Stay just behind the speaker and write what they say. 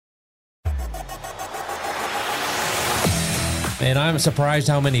And I'm surprised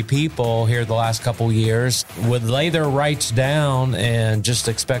how many people here the last couple of years would lay their rights down and just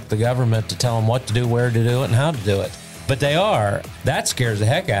expect the government to tell them what to do, where to do it, and how to do it. But they are. That scares the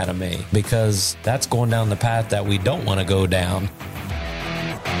heck out of me because that's going down the path that we don't want to go down.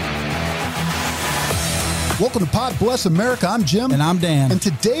 Welcome to Pod Bless America. I'm Jim. And I'm Dan. And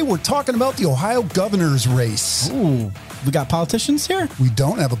today we're talking about the Ohio governor's race. Ooh, we got politicians here? We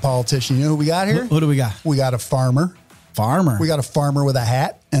don't have a politician. You know who we got here? Who do we got? We got a farmer. We got a farmer with a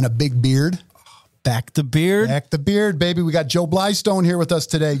hat and a big beard. Back the beard. Back the beard, baby. We got Joe Blystone here with us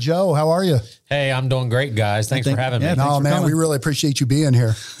today. Joe, how are you? Hey, I'm doing great, guys. Thanks for having me. No, man, we really appreciate you being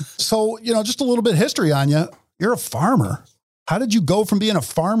here. So, just a little bit of history on you. You're a farmer. How did you go from being a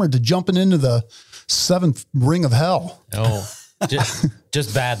farmer to jumping into the seventh ring of hell? Oh,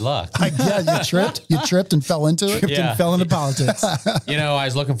 just bad luck. You tripped and fell into it. And fell into politics. I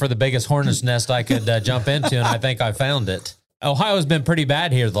was looking for the biggest hornet's nest I could jump into, and I think I found it. Ohio's been pretty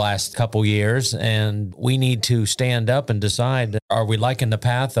bad here the last couple years, and we need to stand up and decide, are we liking the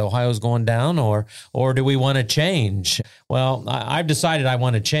path Ohio's going down, or do we want to change? Well, I've decided I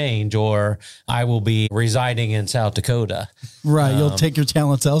want to change, or I will be residing in South Dakota. Right. You'll take your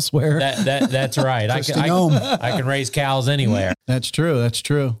talents elsewhere. That's right. I can raise cows anywhere. That's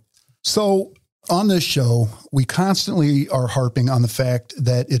true. So on this show, we constantly are harping on the fact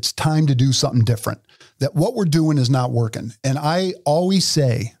that it's time to do something different, that what we're doing is not working. And I always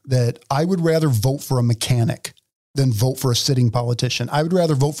say that I would rather vote for a mechanic than vote for a sitting politician. I would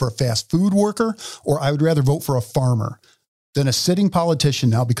rather vote for a fast food worker, or I would rather vote for a farmer than a sitting politician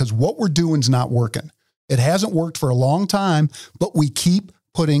now, because what we're doing is not working. It hasn't worked for a long time, but we keep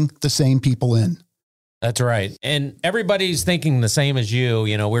putting the same people in. That's right. And everybody's thinking the same as you.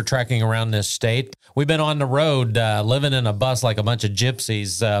 We're trekking around this state. We've been on the road, living in a bus like a bunch of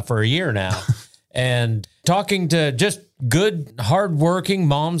gypsies for a year now. And talking to just good, hardworking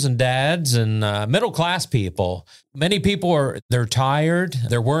moms and dads and middle-class people. Many people they're tired.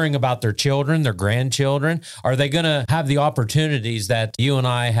 They're worrying about their children, their grandchildren. Are they going to have the opportunities that you and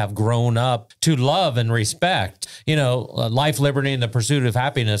I have grown up to love and respect? Life, liberty, and the pursuit of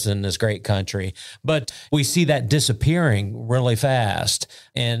happiness in this great country. But we see that disappearing really fast.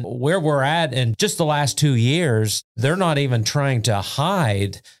 And where we're at in just the last 2 years, they're not even trying to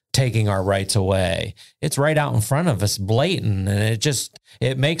hide taking our rights away. It's right out in front of us, blatant. And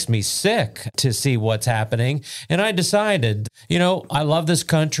it makes me sick to see what's happening. And I decided, I love this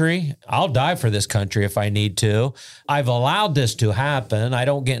country. I'll die for this country if I need to. I've allowed this to happen. I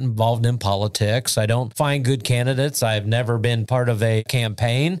don't get involved in politics. I don't find good candidates. I've never been part of a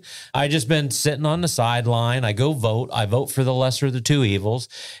campaign. I just been sitting on the sideline. I go vote. I vote for the lesser of the two evils.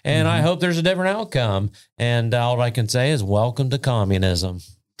 And I hope there's a different outcome. And all I can say is welcome to communism.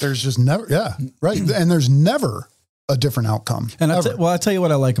 There's just never, right. And there's never a different outcome. And I'll tell you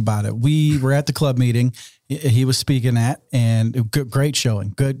what I like about it. We were at the club meeting he was speaking at, and great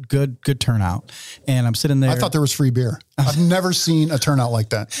showing, good turnout. And I'm sitting there. I thought there was free beer. I've never seen a turnout like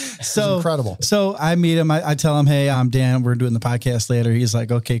that. It's incredible. So I meet him. I tell him, hey, I'm Dan. We're doing the podcast later. He's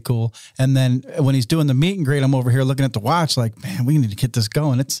like, okay, cool. And then when he's doing the meet and greet, I'm over here looking at the watch like, man, we need to get this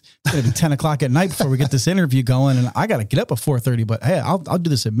going. It's going to be 10 o'clock at night before we get this interview going. And I got to get up at 4:30, but hey, I'll do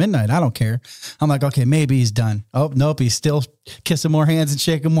this at midnight. I don't care. I'm like, okay, maybe he's done. Oh, nope. He's still kissing more hands and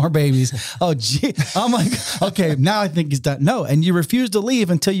shaking more babies. Oh, gee. I'm like, okay, now I think he's done. No. And you refused to leave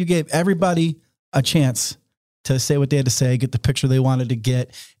until you gave everybody a chance to say what they had to say, get the picture they wanted to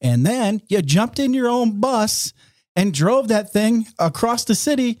get. And then you jumped in your own bus and drove that thing across the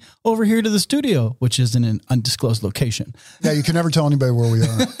city over here to the studio, which is in an undisclosed location. Yeah, you can never tell anybody where we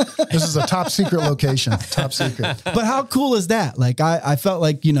are. This is a top secret location, top secret. But how cool is that? Like, I felt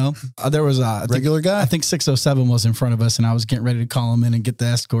like, there was a regular guy. I think 607 was in front of us, and I was getting ready to call him in and get the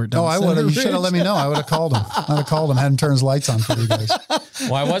escort down. Oh, I would have. You should have let me know. I would have called him. Had him turn his lights on for you guys.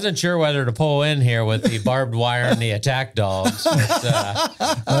 Well, I wasn't sure whether to pull in here with the barbed wire and the attack dogs.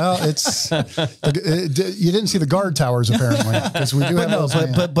 But, well, you didn't see the guard towers apparently, because we do have those.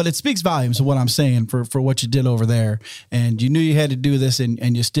 But it speaks volumes of what I'm saying for what you did over there, and you knew you had to do this,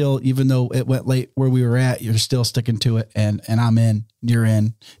 and you still, even though it went late where we were at, you're still sticking to it, and I'm in, you're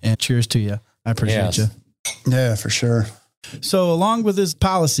in, and cheers to you. I appreciate you. Yeah, for sure. So along with his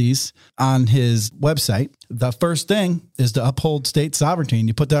policies on his website, the first thing is to uphold state sovereignty, and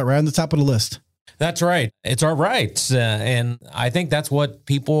you put that right on the top of the list. That's right. It's our rights. And I think that's what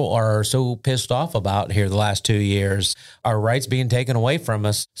people are so pissed off about here the last 2 years, our rights being taken away from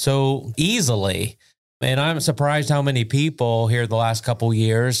us so easily. And I'm surprised how many people here the last couple of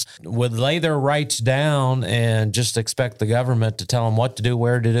years would lay their rights down and just expect the government to tell them what to do,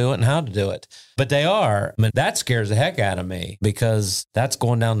 where to do it, and how to do it. But they are. I mean, that scares the heck out of me because that's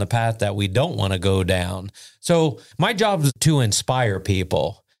going down the path that we don't want to go down. So my job is to inspire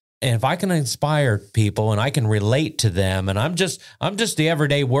people. And if I can inspire people and I can relate to them, and I'm just the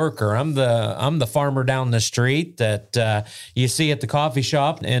everyday worker. I'm the farmer down the street that you see at the coffee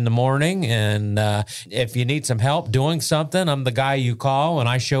shop in the morning. And if you need some help doing something, I'm the guy you call and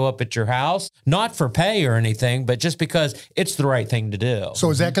I show up at your house, not for pay or anything, but just because it's the right thing to do.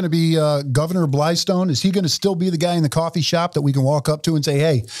 So is that going to be Governor Blystone? Is he going to still be the guy in the coffee shop that we can walk up to and say,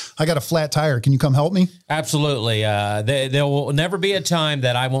 hey, I got a flat tire. Can you come help me? Absolutely. There will never be a time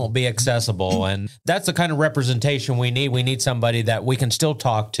that I won't be accessible. And that's the kind of representation we need. We need somebody that we can still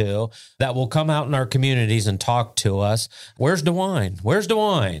talk to, that will come out in our communities and talk to us. Where's DeWine? Where's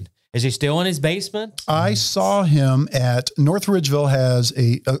DeWine? Is he still in his basement? I saw him at North Ridgeville has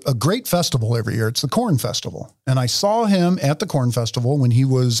a great festival every year. It's the Corn Festival. And I saw him at the Corn Festival when he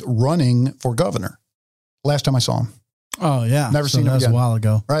was running for governor. Last time I saw him. Oh, yeah. Never seen him again. That was a while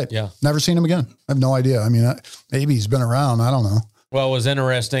ago. Right. Yeah. Never seen him again. I have no idea. I mean, maybe he's been around. I don't know. Well, it was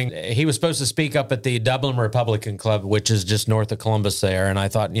interesting. He was supposed to speak up at the Dublin Republican Club, which is just north of Columbus there. And I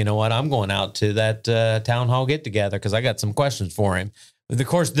thought, you know what, I'm going out to that town hall get together because I got some questions for him. Of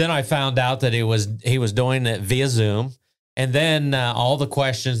course, then I found out that he was doing it via Zoom. And then all the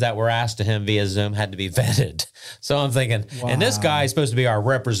questions that were asked to him via Zoom had to be vetted. So I'm thinking, wow. And this guy is supposed to be our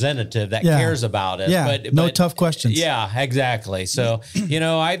representative that cares about it. Yeah, but no tough questions. Yeah, exactly. So,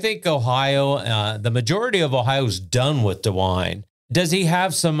 I think Ohio, the majority of Ohio's done with DeWine. Does he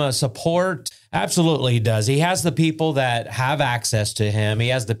have some support? Absolutely he does. He has the people that have access to him. He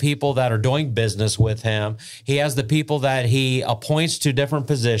has the people that are doing business with him. He has the people that he appoints to different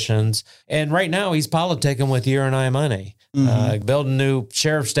positions. And right now he's politicking with your and I money, building new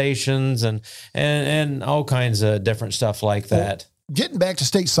sheriff stations and all kinds of different stuff like that. Well, getting back to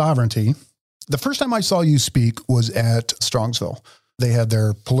state sovereignty, the first time I saw you speak was at Strongsville. They had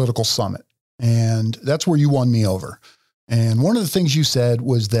their political summit, and that's where you won me over. And one of the things you said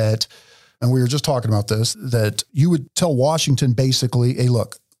was that, and we were just talking about this, that you would tell Washington basically, hey,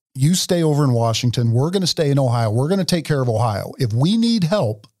 look, you stay over in Washington. We're going to stay in Ohio. We're going to take care of Ohio. If we need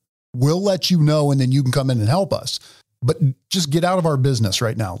help, we'll let you know, and then you can come in and help us. But just get out of our business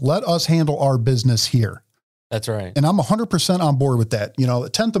right now. Let us handle our business here. That's right. And I'm 100% on board with that. The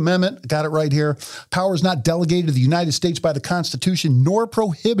 10th Amendment, got it right here. Power is not delegated to the United States by the Constitution, nor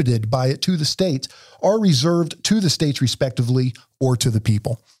prohibited by it to the states, or reserved to the states respectively, or to the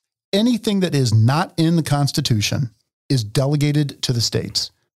people. Anything that is not in the Constitution is delegated to the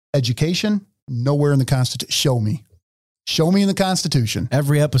states. Education, nowhere in the Constitution. Show me. Show me in the Constitution.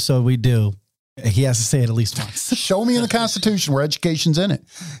 Every episode we do, he has to say it at least once. Show me in the Constitution where education's in it.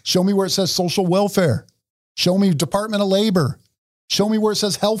 Show me where it says social welfare. Show me Department of Labor. Show me where it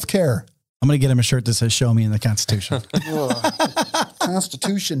says healthcare. I'm going to get him a shirt that says "Show me in the Constitution."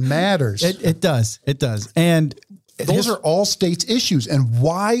 Constitution matters. It does. It does. And those are all states' issues. And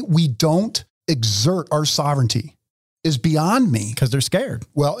why we don't exert our sovereignty is beyond me. Because they're scared.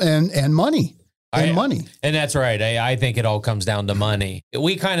 Well, and money. Money. And that's right. I think it all comes down to money.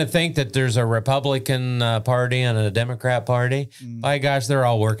 We kind of think that there's a Republican party and a Democrat party. My gosh, they're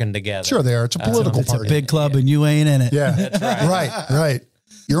all working together. Sure they are. It's a political party. It's a big club and you ain't in it. Yeah. That's right. Right.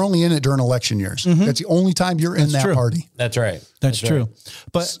 You're only in it during election years. Mm-hmm. That's the only time you're in that party. That's right. That's true. Right.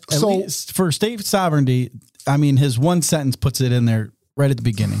 But at least for state sovereignty, I mean, his one sentence puts it in there right at the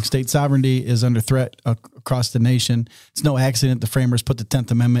beginning. State sovereignty is under threat across the nation. It's no accident the framers put the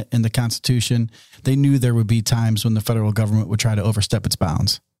 10th Amendment in the Constitution. They knew there would be times when the federal government would try to overstep its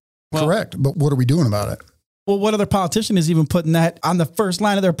bounds. Well, correct. But what are we doing about it? Well, what other politician is even putting that on the first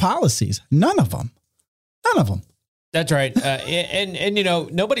line of their policies? None of them. None of them. That's right.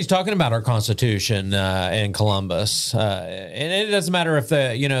 And nobody's talking about our Constitution in Columbus. And it doesn't matter if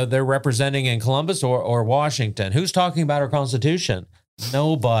they're representing in Columbus or Washington. Who's talking about our Constitution?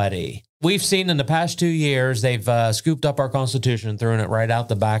 Nobody. We've seen in the past 2 years, they've scooped up our Constitution and thrown it right out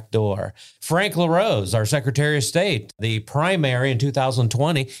the back door. Frank LaRose, our Secretary of State, the primary in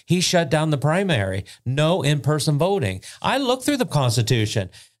 2020, he shut down the primary. No in-person voting. I looked through the Constitution.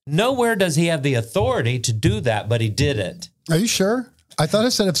 Nowhere does he have the authority to do that, but he did it. Are you sure? I thought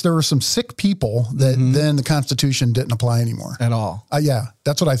it said if there were some sick people that then the Constitution didn't apply anymore. At all. Yeah,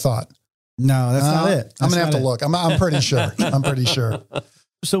 that's what I thought. No, that's not it. I'm going to have to look. I'm pretty sure. I'm pretty sure.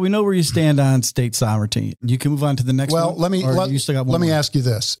 So we know where you stand on state sovereignty. You can move on to the next one. Well, let me ask you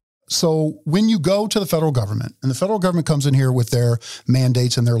this. So when you go to the federal government and the federal government comes in here with their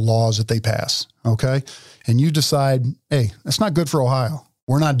mandates and their laws that they pass, okay, and you decide, hey, that's not good for Ohio.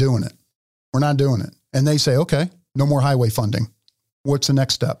 We're not doing it. We're not doing it. And they say, okay, no more highway funding. What's the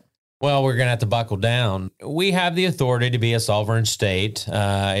next step? Well, we're going to have to buckle down. We have the authority to be a sovereign state.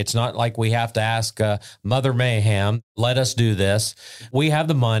 It's not like we have to ask Mother Mayhem, let us do this. We have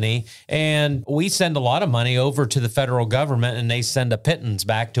the money, and we send a lot of money over to the federal government, and they send a pittance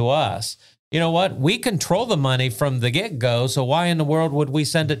back to us. You know what? We control the money from the get-go, so why in the world would we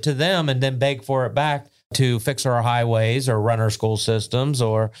send it to them and then beg for it back to fix our highways or run our school systems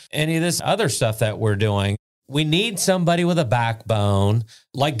or any of this other stuff that we're doing? We need somebody with a backbone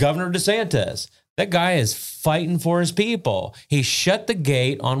like Governor DeSantis. That guy is fighting for his people. He shut the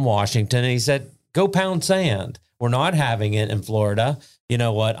gate on Washington and he said, go pound sand. We're not having it in Florida. You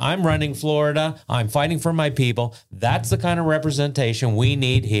know what? I'm running Florida. I'm fighting for my people. That's the kind of representation we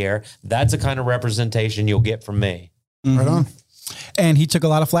need here. That's the kind of representation you'll get from me. Right on. And he took a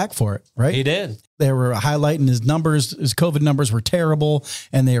lot of flack for it, right? He did. They were highlighting his numbers. His COVID numbers were terrible.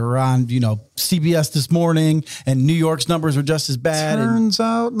 And they were on, CBS this morning, and New York's numbers were just as bad. Turns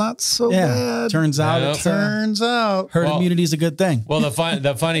out not so bad. Turns out herd immunity is a good thing. Well,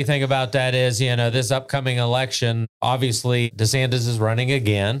 the funny thing about that is, this upcoming election, obviously DeSantis is running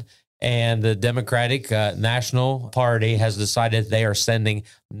again. And the Democratic National Party has decided they are sending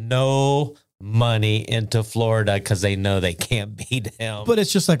no money into Florida because they know they can't beat him. But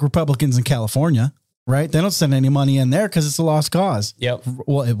it's just like Republicans in California, right? They don't send any money in there because it's a lost cause. Yep.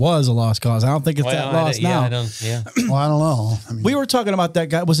 Well, it was a lost cause. I don't think it's that lost now. Well, I don't know. We were talking about that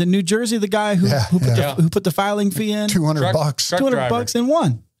guy. Was it New Jersey, the guy who put the filing fee in? $200. $200 and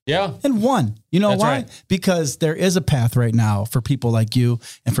won. Yeah. And won. You know why? Right. Because there is a path right now for people like you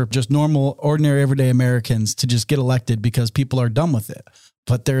and for just normal, ordinary, everyday Americans to just get elected because people are done with it.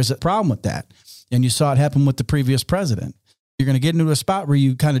 But there's a problem with that. And you saw it happen with the previous president. You're going to get into a spot where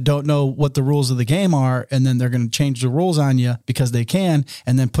you kind of don't know what the rules of the game are, and then they're going to change the rules on you because they can,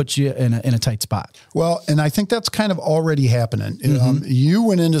 and then put you in a tight spot. Well, and I think that's kind of already happening. Mm-hmm. You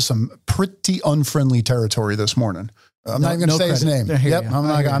went into some pretty unfriendly territory this morning. I'm not even going to say his name. Yep, I'm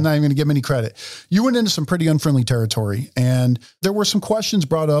not even going to give him any credit. You went into some pretty unfriendly territory, and there were some questions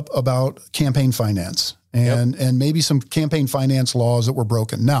brought up about campaign finance and maybe some campaign finance laws that were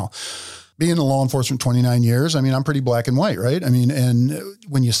broken. Now, being in law enforcement 29 years, I mean, I'm pretty black and white, right? I mean, and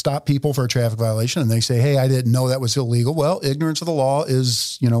when you stop people for a traffic violation and they say, hey, I didn't know that was illegal. Well, ignorance of the law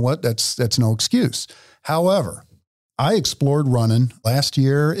is, you know what, that's no excuse. However, I explored running last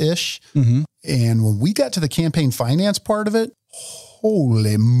year-ish. Mm-hmm. And when we got to the campaign finance part of it,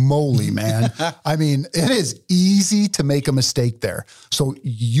 holy moly, man. I mean, it is easy to make a mistake there. So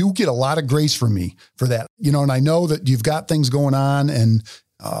you get a lot of grace from me for that. And I know that you've got things going on and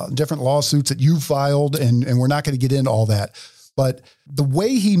different lawsuits that you filed, and we're not going to get into all that. But the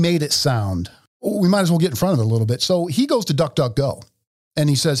way he made it sound, we might as well get in front of it a little bit. So he goes to DuckDuckGo. And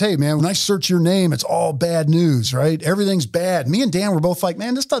he says, hey, man, when I search your name, it's all bad news, right? Everything's bad. Me and Dan were both like,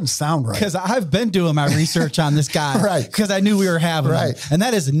 man, this doesn't sound right. Because I've been doing my research on this guy. Right. Because I knew we were having him. And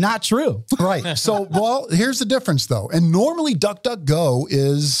that is not true. Right. So, well, here's the difference, though. And normally DuckDuckGo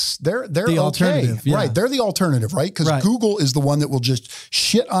is, they're the okay. Alternative. Yeah. Right. They're the alternative, right? Because Google is the one that will just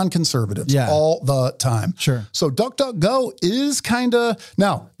shit on conservatives all the time. Sure. So DuckDuckGo is kind of,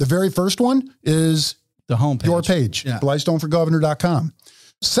 now, the very first one is the homepage. Your page, BlystoneForGovernor.com.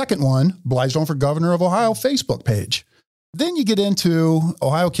 Second one, Blystone for Governor of Ohio Facebook page. Then you get into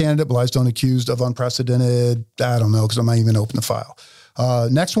Ohio candidate Blystone accused of unprecedented, I don't know, because I'm not even open the file.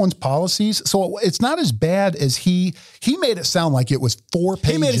 Next one's policies. So it's not as bad as he made it sound like it was 4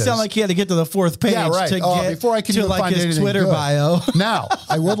 pages. He made it sound like he had to get to the fourth page to get before I can even find his Twitter bio. Now,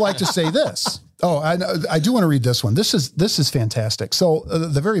 I would like to say this. Oh, I do want to read this one. This is fantastic. So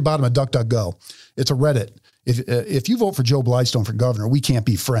the very bottom of DuckDuckGo, it's a Reddit. If you vote for Joe Blystone for governor, we can't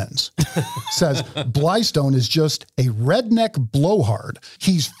be friends. Says Blystone is just a redneck blowhard.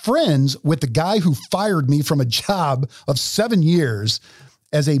 He's friends with the guy who fired me from a job of 7 years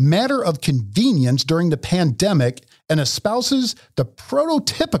as a matter of convenience during the pandemic and espouses the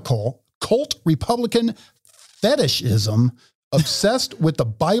prototypical cult Republican fetishism obsessed with the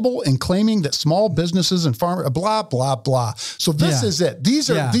Bible and claiming that small businesses and farmers, blah, blah, blah. So this is it. These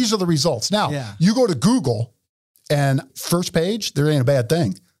are the results. Now, you go to Google and first page, there ain't a bad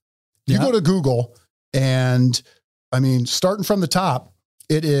thing. You go to Google and, I mean, starting from the top,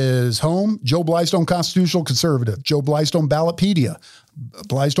 it is home, Joe Blystone Constitutional Conservative, Joe Blystone Ballotpedia,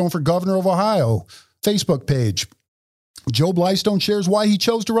 Blystone for Governor of Ohio, Facebook page. Joe Blystone shares why he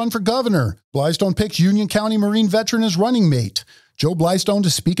chose to run for governor. Blystone picks Union County Marine veteran as running mate. Joe Blystone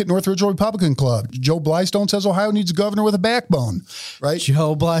to speak at Northridge Republican Club. Joe Blystone says Ohio needs a governor with a backbone, right?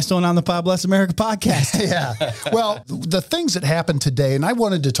 Joe Blystone on the Pod Bless America podcast. Yeah. Well, the things that happened today, and I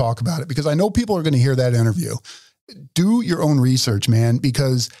wanted to talk about it because I know people are going to hear that interview. Do your own research, man,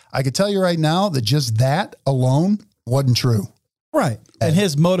 because I could tell you right now that just that alone wasn't true. Right. And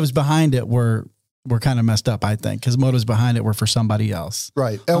his motives behind it were kind of messed up, I think. His motives behind it were for somebody else.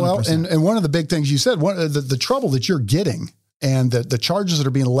 Right. Well, and one of the big things you said, the trouble that you're getting and the charges that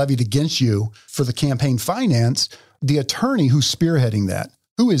are being levied against you for the campaign finance, the attorney who's spearheading that,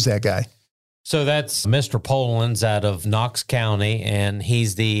 who is that guy? So that's Mr. Poland's out of Knox County, and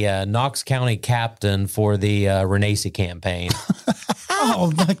he's the Knox County captain for the Renacy campaign.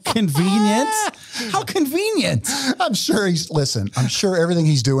 Oh, the convenience. How convenient. I'm sure I'm sure everything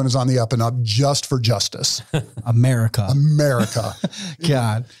he's doing is on the up and up just for justice. America.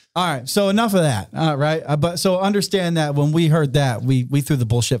 God. All right. So enough of that. All right. But so understand that when we heard that, we threw the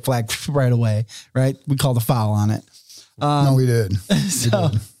bullshit flag right away, right? We called a foul on it. No, we did.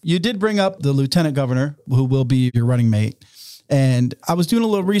 So you did bring up the lieutenant governor who will be your running mate. And I was doing a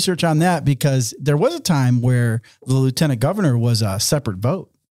little research on that because there was a time where the lieutenant governor was a separate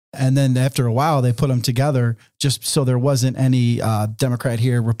vote. And then after a while, they put them together just so there wasn't any Democrat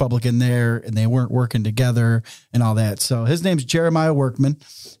here, Republican there, and they weren't working together and all that. So his name's Jeremiah Workman.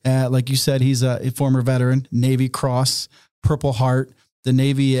 Like you said, he's a former veteran, Navy Cross, Purple Heart, the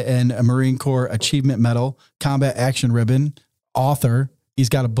Navy and Marine Corps Achievement Medal, Combat Action Ribbon, author. He's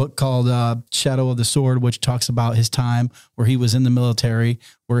got a book called Shadow of the Sword, which talks about his time where he was in the military,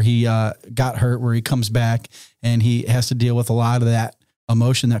 where he got hurt, where he comes back, and he has to deal with a lot of that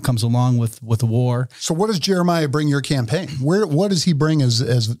emotion that comes along with the war. So what does Jeremiah bring your campaign? What does he bring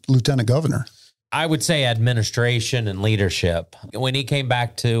as lieutenant governor? I would say administration and leadership. When he came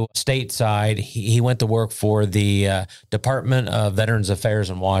back to stateside, he went to work for the Department of Veterans Affairs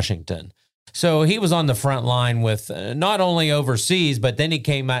in Washington. So he was on the front line with not only overseas, but then he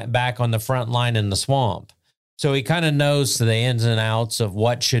came back on the front line in the swamp. So he kind of knows the ins and outs of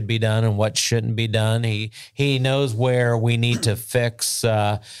what should be done and what shouldn't be done. He knows where we need to fix,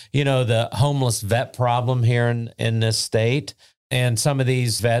 the homeless vet problem here in this state. And some of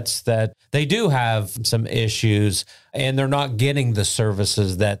these vets that they do have some issues and they're not getting the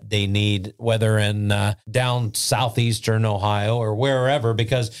services that they need, whether in down southeastern Ohio or wherever,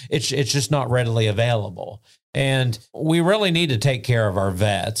 because it's just not readily available. And we really need to take care of our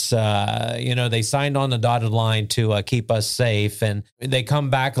vets. They signed on the dotted line to keep us safe, and they come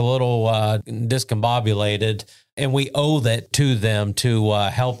back a little discombobulated. And we owe that to them to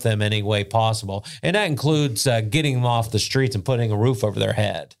help them any way possible. And that includes getting them off the streets and putting a roof over their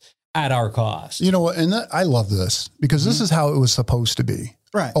head at our cost. You know what? And I love this because this is how it was supposed to be.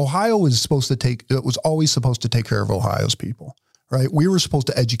 Right. Ohio was always supposed to take care of Ohio's people, right? We were supposed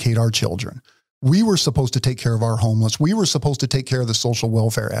to educate our children. We were supposed to take care of our homeless. We were supposed to take care of the social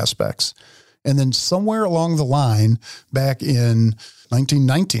welfare aspects. And then somewhere along the line, back in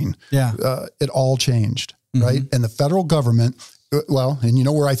 1919, it all changed. Right. And the federal government, and you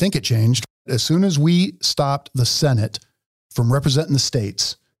know where I think it changed? As soon as we stopped the Senate from representing the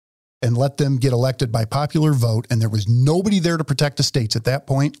states and let them get elected by popular vote, and there was nobody there to protect the states at that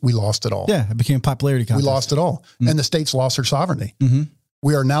point, we lost it all. Yeah, it became a popularity contest. We lost it all. And the states lost their sovereignty.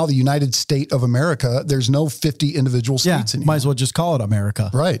 We are now the United States of America. There's no 50 individual states anymore. Might as well just call it America.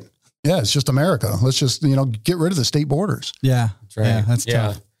 Right. Yeah, it's just America. Let's just, get rid of the state borders. Yeah. That's right. Yeah, that's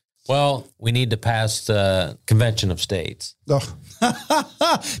tough. Well, we need to pass the Convention of States. Oh.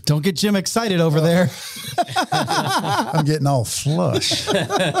 Don't get Jim excited over there. I'm getting all flush.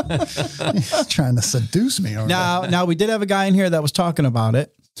 Trying to seduce me. Now, we did have a guy in here that was talking about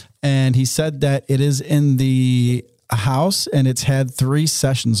it, and he said that it is in the House, and it's had 3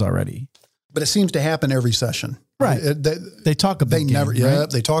 sessions already. But it seems to happen every session. Right. They talk a big game. Right?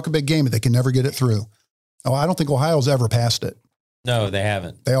 They talk a big game, but they can never get it through. Oh, I don't think Ohio's ever passed it. No, they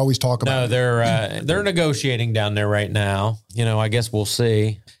haven't. They always talk about it. No, they're negotiating down there right now. I guess we'll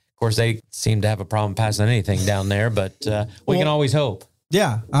see. Of course, they seem to have a problem passing anything down there, but we can always hope.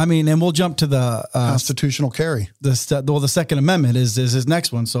 Yeah. I mean, and we'll jump to the constitutional carry. The Second Amendment is his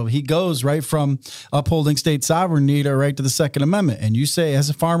next one. So he goes right from upholding state sovereignty right to the Second Amendment. And you say, as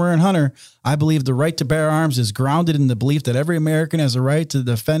a farmer and hunter, I believe the right to bear arms is grounded in the belief that every American has a right to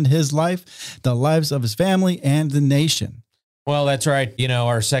defend his life, the lives of his family, and the nation. Well, that's right.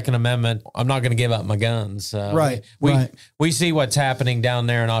 Our Second Amendment, I'm not going to give up my guns. Right. We see what's happening down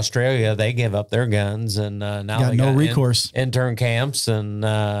there in Australia. They give up their guns, and now they got recourse. Intern camps, and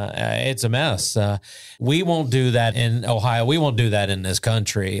it's a mess. We won't do that in Ohio. We won't do that in this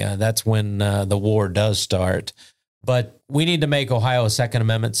country. That's when the war does start. But we need to make Ohio a Second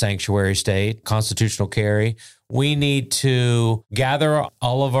Amendment sanctuary state, constitutional carry. We need to gather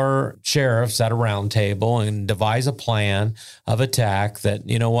all of our sheriffs at a round table and devise a plan of attack that,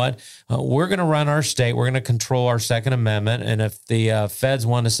 you know what, we're going to run our state. We're going to control our Second Amendment. And if the feds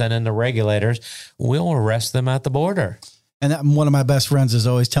want to send in the regulators, we'll arrest them at the border. And one of my best friends is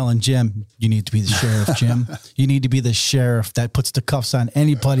always telling Jim, you need to be the sheriff, Jim. You need to be the sheriff that puts the cuffs on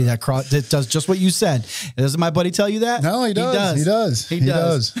anybody that does just what you said. Doesn't my buddy tell you that? No, he does. He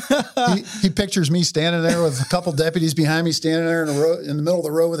does. He pictures me standing there with a couple deputies behind me, standing there in the middle of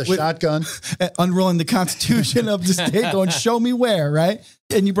the road with a shotgun. Unrolling the Constitution of the state, going, show me where, right?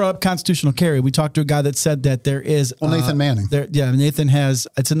 And you brought up constitutional carry. We talked to a guy that said that there is... Nathan Manning. Nathan has...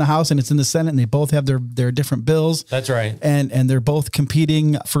 It's in the House and it's in the Senate, and they both have their different bills. That's right. And they're both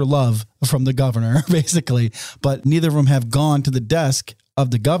competing for love from the governor, basically. But neither of them have gone to the desk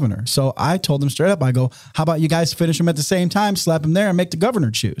of the governor. So I told them straight up, I go, how about you guys finish them at the same time, slap them there, and make the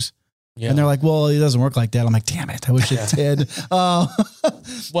governor choose? Yeah. And they're like, well, it doesn't work like that. I'm like, damn it. I wish it did.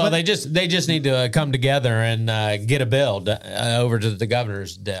 Well, they just need to come together and get a bill over to the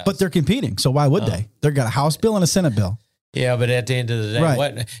governor's desk. But they're competing. So why would they? They've got a House bill and a Senate bill. Yeah, but at the end of the day,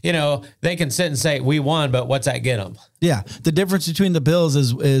 right. They can sit and say we won, but what's that get them? Yeah. The difference between the bills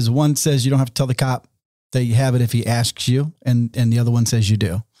is one says you don't have to tell the cop that you have it if he asks you. And the other one says you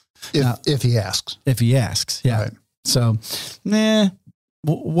do. If he asks. If he asks. Yeah. Right. So,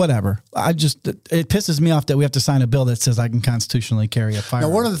 whatever. It pisses me off that we have to sign a bill that says I can constitutionally carry a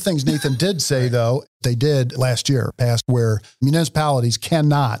firearm. Now, one of the things Nathan did say, though, they did last year, passed, where municipalities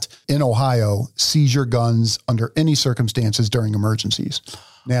cannot, in Ohio, seize your guns under any circumstances during emergencies.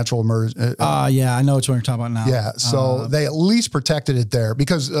 Natural emergency. Yeah, I know what you're talking about now. Yeah, so they at least protected it there.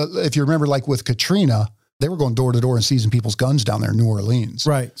 Because if you remember, like with Katrina, they were going door to door and seizing people's guns down there in New Orleans.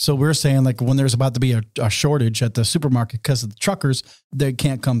 Right. So we're saying like when there's about to be a shortage at the supermarket because of the truckers, they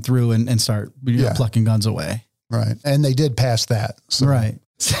can't come through and start plucking guns away. Right. And they did pass that. So. Right.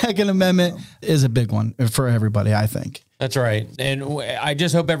 Second Amendment is a big one for everybody, I think. That's right. And I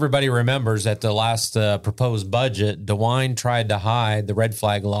just hope everybody remembers that the last proposed budget, DeWine tried to hide the red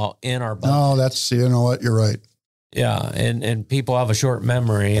flag law in our budget. No, you know what? You're right. Yeah, and people have a short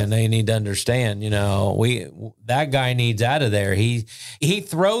memory, and they need to understand. That guy needs out of there. He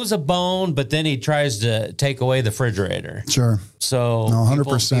throws a bone, but then he tries to take away the refrigerator. Sure. So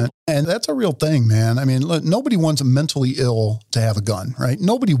 100%, and that's a real thing, man. I mean, look, nobody wants a mentally ill to have a gun, right?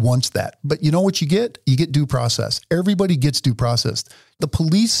 Nobody wants that. But you know what you get? You get due process. Everybody gets due process. The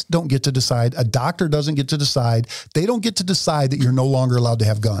police don't get to decide. A doctor doesn't get to decide. They don't get to decide that you're no longer allowed to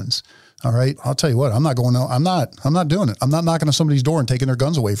have guns. All right. I'll tell you what, I'm not doing it. I'm not knocking on somebody's door and taking their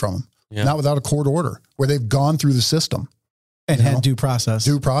guns away from them. Yeah. Not without a court order where they've gone through the system. And had due process.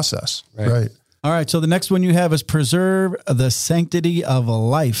 Due process. Right. All right. So the next one you have is preserve the sanctity of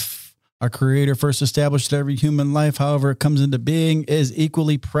life. Our Creator first established that every human life, however it comes into being, is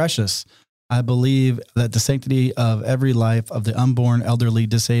equally precious. I believe that the sanctity of every life of the unborn, elderly,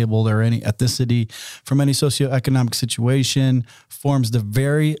 disabled, or any ethnicity from any socioeconomic situation forms the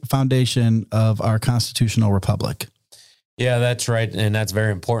very foundation of our constitutional republic. Yeah, that's right, and that's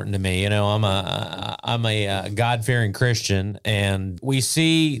very important to me. I'm a God-fearing Christian, and we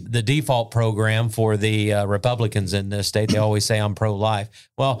see the default program for the Republicans in this state. They always say I'm pro-life.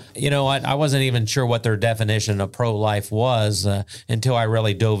 Well, you know what? I wasn't even sure what their definition of pro-life was until I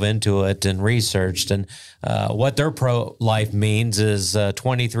really dove into it and researched. And what their pro-life means is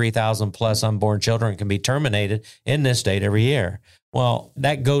 23,000 plus unborn children can be terminated in this state every year. Well,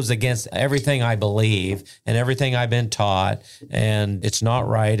 that goes against everything I believe and everything I've been taught, and it's not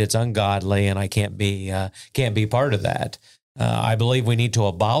right. It's ungodly, and I can't be part of that. I believe we need to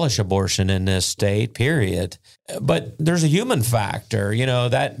abolish abortion in this state, period. But there's a human factor.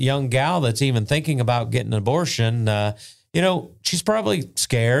 That young gal that's even thinking about getting an abortion, she's probably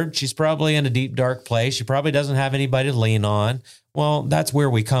scared. She's probably in a deep, dark place. She probably doesn't have anybody to lean on. Well, that's where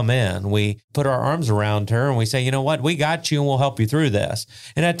we come in. We put our arms around her and we say, you know what, we got you and we'll help you through this.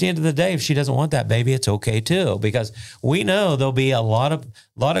 And at the end of the day, if she doesn't want that baby, it's okay too, because we know there'll be a lot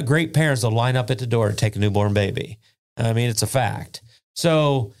of great parents that'll line up at the door and take a newborn baby. I mean, it's a fact.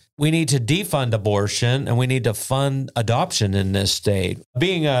 So we need to defund abortion and we need to fund adoption in this state.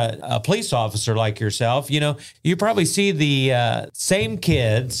 Being a police officer like yourself, you probably see the same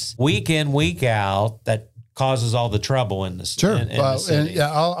kids week in, week out that causes all the trouble in the sure. In the city. And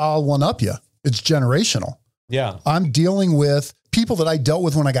I'll one up you. It's generational. Yeah. I'm dealing with people that I dealt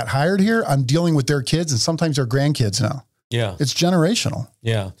with when I got hired here. I'm dealing with their kids and sometimes their grandkids now. Yeah. It's generational.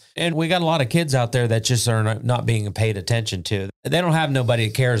 Yeah. And we got a lot of kids out there that just are not being paid attention to. They don't have nobody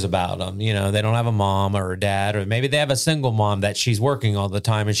that cares about them. You know, they don't have a mom or a dad, or maybe they have a single mom that she's working all the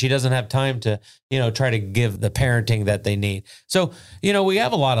time and she doesn't have time to, try to give the parenting that they need. So, we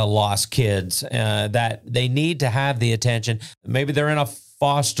have a lot of lost kids that they need to have the attention. Maybe they're in a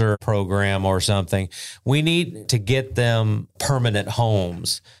foster program or something. We need to get them permanent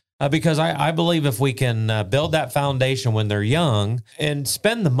homes. Because I believe if we can build that foundation when they're young and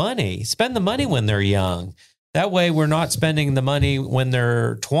spend the money when they're young. That way we're not spending the money when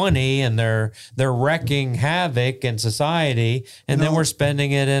they're 20 and they're wrecking havoc in society. And then we're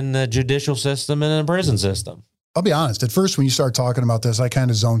spending it in the judicial system and in the prison system. I'll be honest. At first, when you start talking about this, I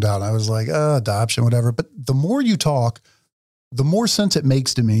kind of zoned out. I was like, adoption, whatever. But the more you talk, the more sense it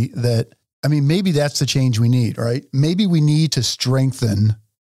makes to me that, maybe that's the change we need, right? Maybe we need to strengthen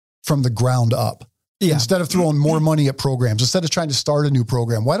from the ground up. Yeah. Instead of throwing more money at programs, instead of trying to start a new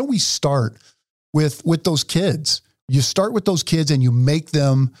program, why don't we start with those kids? You start with those kids and you make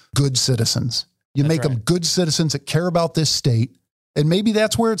them good citizens. You make them good citizens that care about this state. And maybe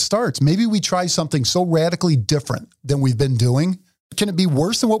that's where it starts. Maybe we try something so radically different than we've been doing. Can it be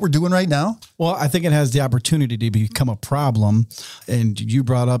worse than what we're doing right now? Well, I think it has the opportunity to become a problem. And you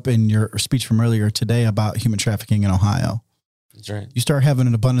brought up in your speech from earlier today about human trafficking in Ohio. That's right. You start having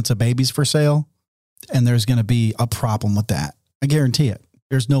an abundance of babies for sale, and there's going to be a problem with that. I guarantee it.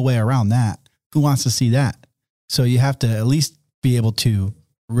 There's no way around that. Who wants to see that? So you have to at least be able to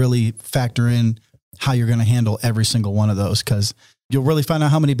really factor in how you're going to handle every single one of those, because you'll really find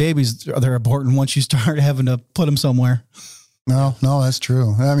out how many babies they're aborting once you start having to put them somewhere. No, that's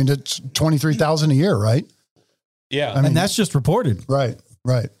true. It's 23,000 a year, right? Yeah. And that's just reported. Right.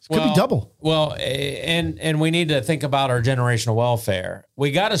 It could be double. Well, and we need to think about our generational welfare.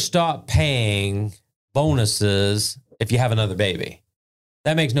 We got to stop paying bonuses if you have another baby.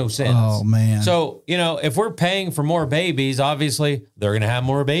 That makes no sense. Oh, man. So, if we're paying for more babies, obviously they're going to have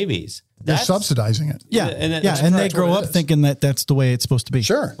more babies. They're subsidizing it. Yeah. And they grow up thinking that that's the way it's supposed to be.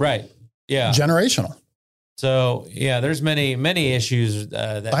 Sure. Right. Yeah. Generational. So, there's many issues.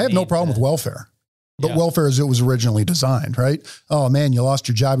 That I have no problem with welfare. But welfare as it was originally designed, right? Oh, man, you lost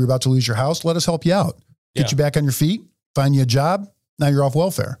your job. You're about to lose your house. Let us help you out. Get you back on your feet. Find you a job. Now you're off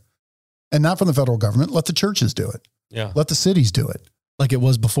welfare. And not from the federal government. Let the churches do it. Yeah. Let the cities do it. Like it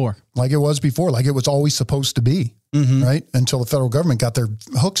was before. Like it was always supposed to be, right? Until the federal government got their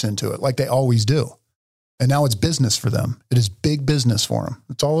hooks into it, like they always do. And now it's business for them. It is big business for them.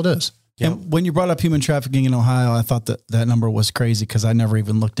 That's all it is. Yeah. And when you brought up human trafficking in Ohio, I thought that number was crazy because I never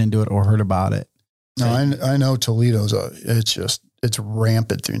even looked into it or heard about it. No, I know Toledo's it's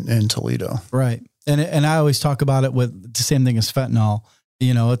rampant in Toledo. Right. And I always talk about it with the same thing as fentanyl.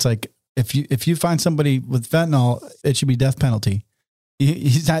 It's like, if you find somebody with fentanyl, it should be death penalty.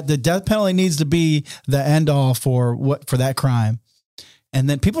 The death penalty needs to be the end all for that crime. And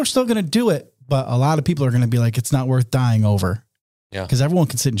then people are still going to do it. But a lot of people are going to be like, it's not worth dying over. Yeah. Because everyone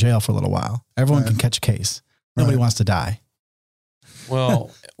can sit in jail for a little while. Everyone can catch a case. Nobody wants to die.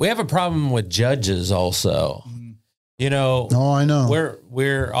 Well, we have a problem with judges also. Oh, I know.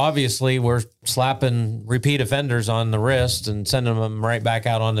 We're slapping repeat offenders on the wrist and sending them right back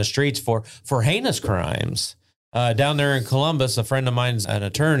out on the streets for heinous crimes. Down there in Columbus, a friend of mine's an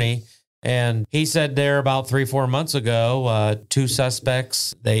attorney, and he said there about 3-4 months ago, 2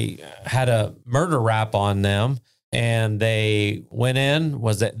 suspects, they had a murder rap on them, and they went in,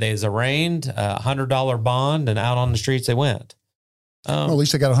 they was arraigned, $100 bond, and out on the streets they went. Well, at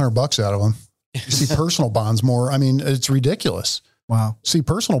least they got $100 out of them. You see personal bonds more. It's ridiculous. Wow. See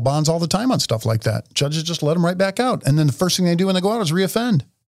personal bonds all the time on stuff like that. Judges just let them right back out. And then the first thing they do when they go out is reoffend.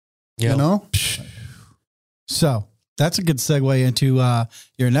 Yep. So that's a good segue into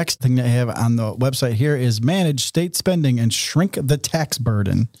your next thing that you have on the website here is manage state spending and shrink the tax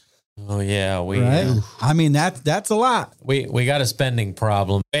burden. Oh yeah. That's a lot. We got a spending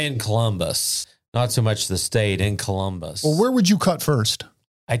problem in Columbus, not so much the state, in Columbus. Well, where would you cut first?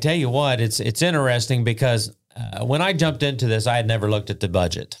 I tell you what, it's interesting because when I jumped into this, I had never looked at the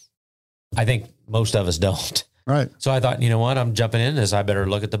budget. I think most of us don't. Right. So I thought, you know what, I'm jumping in this. I better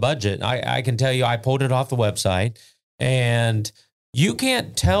look at the budget. I can tell you, I pulled it off the website and you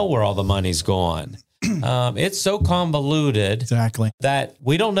can't tell where all the money's gone. It's so convoluted that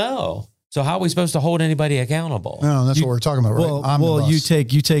we don't know. So how are we supposed to hold anybody accountable? No, that's what we're talking about, right? Well, you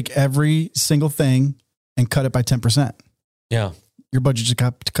take every single thing and cut it by 10%. Yeah. Your budget just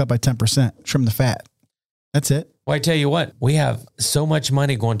got cut by 10%. Trim the fat. That's it. Well, I tell you what, we have so much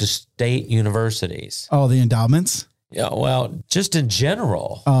money going to state universities. Oh, the endowments? Yeah, well, just in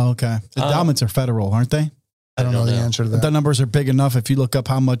general. Oh, okay. The endowments are federal, aren't they? I don't know the answer to that. The numbers are big enough. If you look up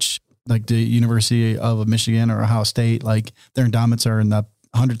how much, like the University of Michigan or Ohio State, like their endowments are in the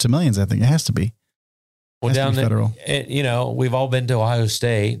hundreds of millions. I think it has to be. Well, down federal. We've all been to Ohio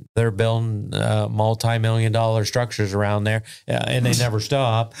State. They're building multi-million-dollar structures around there, and they never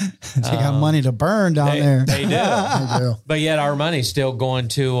stop. They got money to burn down there. They do. They do. But yet our money's still going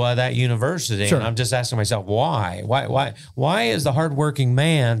to that university. Sure. And I'm just asking myself, why? Why is the hardworking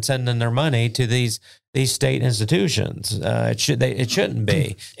man sending their money to these state institutions? It shouldn't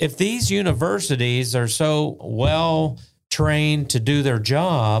be. If these universities are so well trained to do their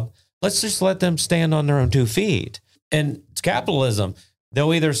job, let's just let them stand on their own 2 feet. And it's capitalism.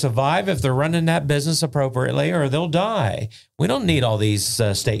 They'll either survive if they're running that business appropriately, or they'll die. We don't need all these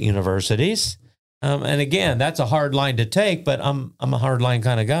state universities. And again, that's a hard line to take, but I'm a hard line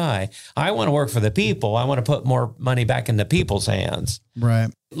kind of guy. I want to work for the people. I want to put more money back in the people's hands. Right.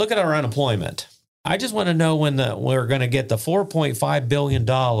 Look at our unemployment. I just want to know when we're going to get the $4.5 billion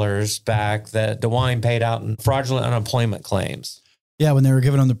back that DeWine paid out in fraudulent unemployment claims. Yeah, when they were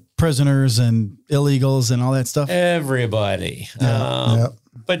giving them the prisoners and illegals and all that stuff. Everybody.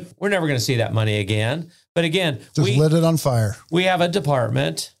 But we're never going to see that money again. But again, we lit it on fire. We have a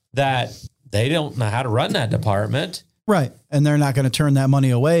department that they don't know how to run that department. Right. And they're not going to turn that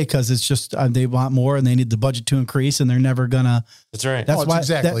money away because it's just they want more and they need the budget to increase and they're never going to. That's right. That's why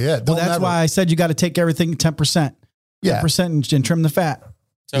exactly it. Well, that's why I said you got to take everything 10%. Yeah. 10% and trim the fat.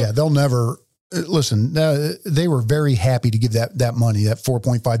 So, they'll never. Listen, they were very happy to give that money, that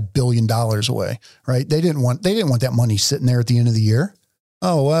 $4.5 billion away, right? They didn't want that money sitting there at the end of the year.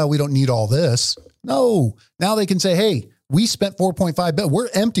 Oh, well, we don't need all this. No. Now they can say, hey, we spent $4.5 billion. We're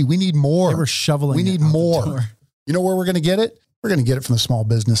empty. We need more. They were shoveling. We need more. You know where we're going to get it? We're going to get it from the small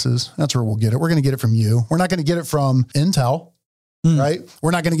businesses. That's where we'll get it. We're going to get it from you. We're not going to get it from Intel. Right.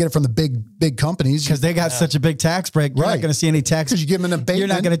 We're not going to get it from the big companies because they got such a big tax break. You're not going to see any tax. Because you give them an abatement. You're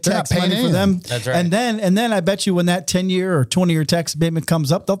not going to tax money for them. That's right. And then I bet you when that 10-year or 20-year tax abatement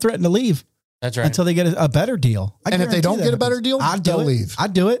comes up, they'll threaten to leave. That's right. Until they get a better deal. And if they don't get a better deal, they'll leave.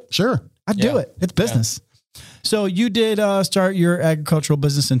 I'd do it. Sure. I'd do it. It's business. Yeah. So you did start your agricultural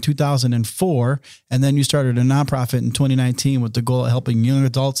business in 2004, and then you started a nonprofit in 2019 with the goal of helping young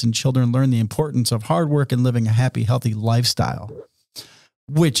adults and children learn the importance of hard work and living a happy, healthy lifestyle.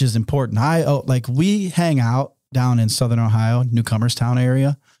 Which is important. We hang out down in Southern Ohio, Newcomerstown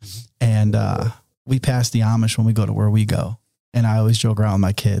area, and we pass the Amish when we go to where we go. And I always joke around with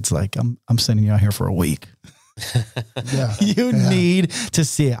my kids, like, I'm sending you out here for a week. You need to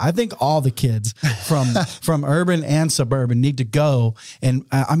see it. I think all the kids from urban and suburban need to go. And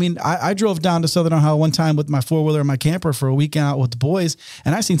I drove down to Southern Ohio one time with my 4-wheeler and my camper for a weekend out with the boys,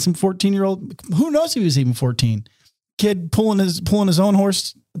 and I seen some 14-year-old, who knows if he was even 14, kid pulling his own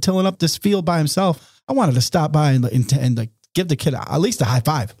horse, tilling up this field by himself. I wanted to stop by and like give the kid at least a high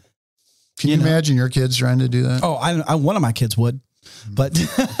five. Can you imagine your kids trying to do that? Oh, I one of my kids would, but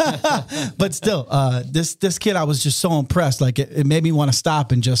but still, this kid, I was just so impressed. Like it made me want to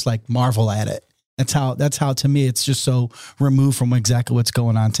stop and just like marvel at it. That's how to me it's just so removed from exactly what's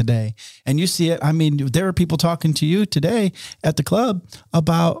going on today. And you see it. I mean, there are people talking to you today at the club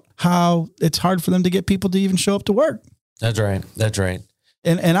about how it's hard for them to get people to even show up to work. That's right. That's right.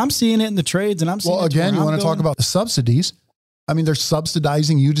 And I'm seeing it in the trades, and I'm seeing. Well, again, you want to talk about the subsidies. I mean, they're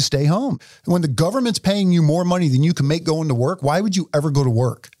subsidizing you to stay home. When the government's paying you more money than you can make going to work, why would you ever go to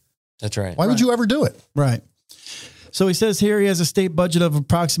work? That's right. Why would you ever do it? Right. So he says here he has a state budget of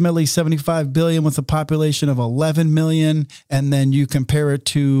approximately $75 billion with a population of 11 million. And then you compare it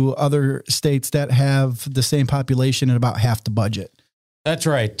to other states that have the same population and about half the budget. That's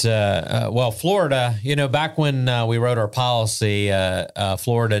right. Well, Florida, back when we wrote our policy,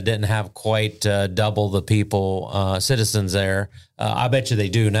 Florida didn't have quite double the people, citizens there. I bet you they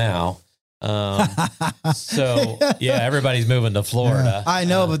do now. So yeah, everybody's moving to Florida. I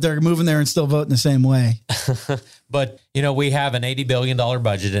know, but they're moving there and still voting the same way. But, we have an $80 billion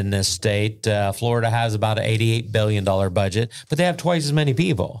budget in this state. Florida has about an $88 billion budget, but they have twice as many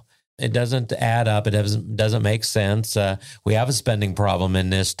people. It doesn't add up. It doesn't make sense. We have a spending problem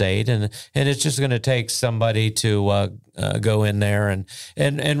in this state, and it's just going to take somebody to go in there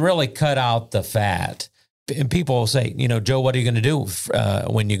and really cut out the fat. And people will say, Joe, what are you going to do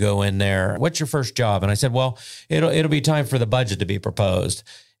when you go in there? What's your first job? And I said, well, it'll be time for the budget to be proposed.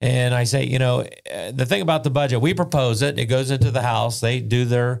 And I say, the thing about the budget, we propose it. It goes into the House. They do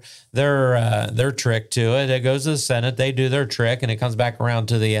their trick to it. It goes to the Senate. They do their trick, and it comes back around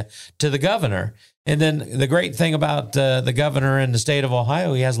to the governor. And then the great thing about the governor in the state of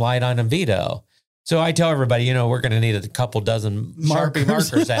Ohio, he has light on a veto. So I tell everybody, we're going to need a couple dozen Sharpie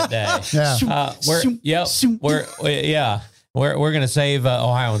markers that day. We're going to save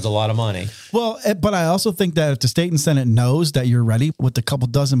Ohioans a lot of money. Well, but I also think that if the state and Senate knows that you're ready with a couple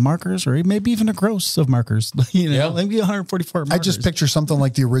dozen markers, or maybe even a gross of markers, maybe 144 markers. I just picture something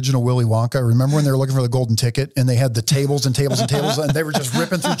like the original Willy Wonka. Remember when they were looking for the golden ticket and they had the tables and tables and tables and they were just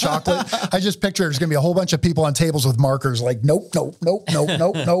ripping through chocolate? I just picture there's going to be a whole bunch of people on tables with markers like, nope.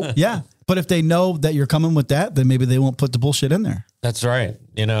 Yeah. But if they know that you're coming with that, then maybe they won't put the bullshit in there. That's right.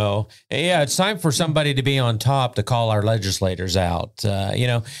 It's time for somebody to be on top to call our legislators out.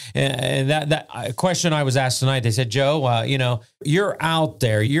 And that question I was asked tonight, they said, Joe, you're out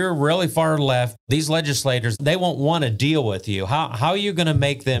there. You're really far left. These legislators, they won't want to deal with you. How are you going to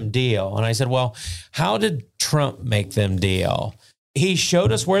make them deal? And I said, well, how did Trump make them deal? He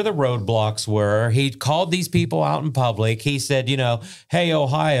showed us where the roadblocks were. He called these people out in public. He said, hey,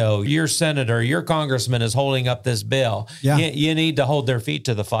 Ohio, your senator, your congressman is holding up this bill. Yeah. You need to hold their feet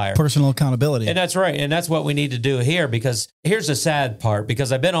to the fire. Personal accountability. And that's right. And that's what we need to do here, because here's the sad part,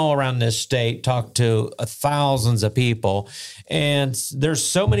 because I've been all around this state, talked to thousands of people, and there's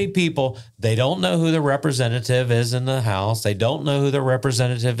so many people, they don't know who the representative is in the House. They don't know who the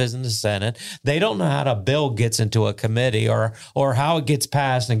representative is in the Senate. They don't know how a bill gets into a committee or how it gets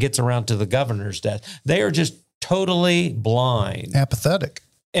passed and gets around to the governor's desk. They are just totally blind. Apathetic.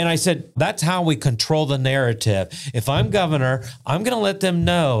 And I said, that's how we control the narrative. If I'm governor, I'm going to let them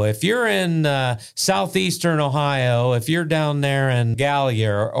know. If you're in southeastern Ohio, if you're down there in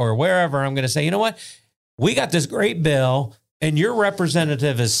Gallia or wherever, I'm going to say, you know what? We got this great bill and your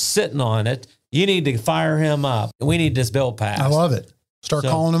representative is sitting on it. You need to fire him up. We need this bill passed. I love it. Start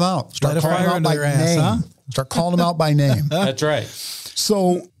calling them out. Start calling them out by name. Start calling them out by name. That's right.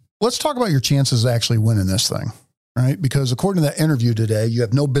 So let's talk about your chances of actually winning this thing, right? Because according to that interview today, you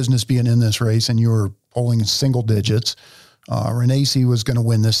have no business being in this race and you were polling in single digits. Renacci was going to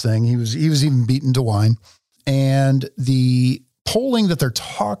win this thing. He was even beaten DeWine. And the polling that they're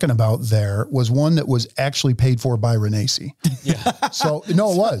talking about there was one that was actually paid for by Renacci. Yeah. So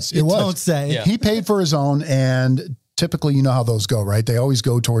no, it was. It was. Don't say. Yeah. He paid for his own, and typically, you know how those go, right? They always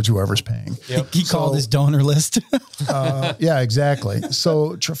go towards whoever's paying. Yep. He called his donor list. Yeah, exactly.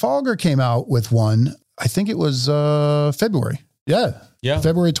 So Trafalgar came out with one, I think it was February. Yeah.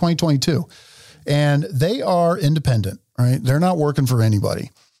 February 2022. And they are independent, right? They're not working for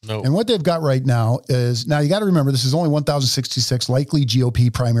anybody. No. And what they've got right now is, now you got to remember, this is only 1,066 likely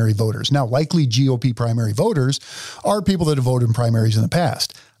GOP primary voters. Now, likely GOP primary voters are people that have voted in primaries in the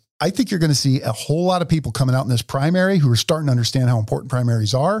past. I think you're going to see a whole lot of people coming out in this primary who are starting to understand how important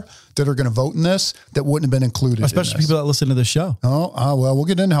primaries are, that are going to vote in this, that wouldn't have been included. Especially people that listen to the show. Well, we'll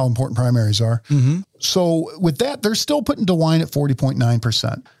get into how important primaries are. Mm-hmm. So with that, they're still putting DeWine at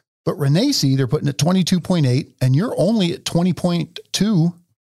 40.9%. But Renacci, they're putting at 22.8%, and you're only at 20.2%.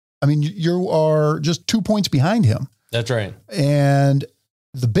 I mean, you are just 2 points behind him. That's right. And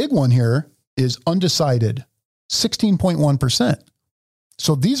the big one here is undecided, 16.1%.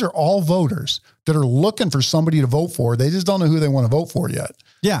 So these are all voters that are looking for somebody to vote for. They just don't know who they want to vote for yet.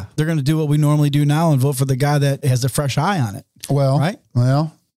 Yeah. They're going to do what we normally do now and vote for the guy that has a fresh eye on it. Well, right.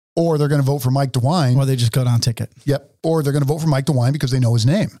 Well, or they're going to vote for Mike DeWine. Or they just go down ticket. Yep. Or they're going to vote for Mike DeWine because they know his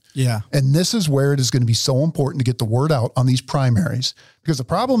name. Yeah. And this is where it is going to be so important to get the word out on these primaries. Because the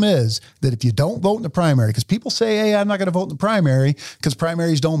problem is that if you don't vote in the primary, because people say, hey, I'm not going to vote in the primary because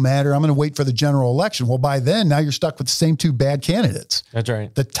primaries don't matter. I'm going to wait for the general election. Well, by then, now you're stuck with the same two bad candidates. That's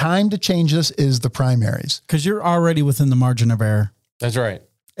right. The time to change this is the primaries. Because you're already within the margin of error. That's right.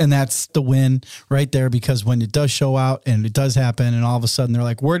 And that's the win right there, because when it does show out and it does happen and all of a sudden they're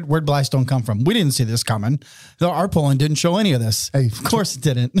like, where'd Blystone come from? We didn't see this coming. Our polling didn't show any of this. Hey, of course it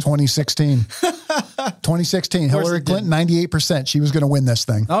didn't. 2016. 2016. Hillary Clinton, 98%. She was going to win this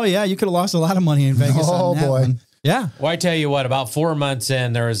thing. Oh, yeah. You could have lost a lot of money in Vegas. Oh, on that boy. One. Yeah. Well, I tell you what, about 4 months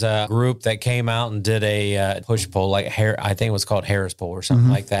in, there was a group that came out and did a push poll, like I think it was called Harris poll or something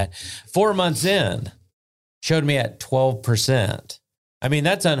like that. 4 months in, showed me at 12%. I mean,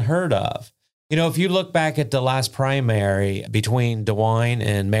 that's unheard of. You know, if you look back at the last primary between DeWine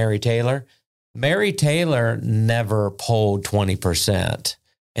and Mary Taylor never polled 20%.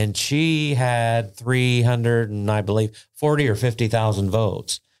 And she had 300 and I believe 40 or 50,000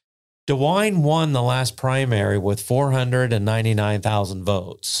 votes. DeWine won the last primary with 499,000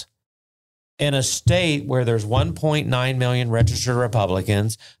 votes. In a state where there's 1.9 million registered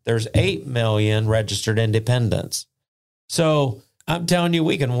Republicans, there's 8 million registered independents. So I'm telling you,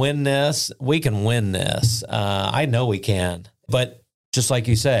 we can win this. We can win this. I know we can. But just like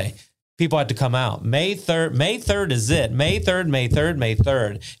you say, people have to come out. May 3rd is it. May 3rd, May 3rd, May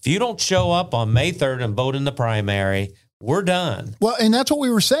 3rd. If you don't show up on May 3rd and vote in the primary, we're done. Well, and that's what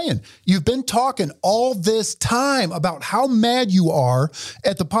we were saying. You've been talking all this time about how mad you are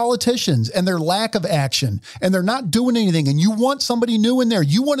at the politicians and their lack of action, and they're not doing anything. And you want somebody new in there.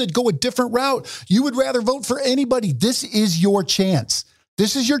 You want to go a different route. You would rather vote for anybody. This is your chance.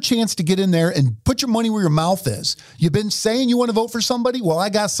 This is your chance to get in there and put your money where your mouth is. You've been saying you want to vote for somebody. Well, I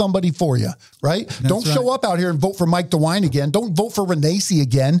got somebody for you, right? Don't show up out here and vote for Mike DeWine again. Don't vote for Renacci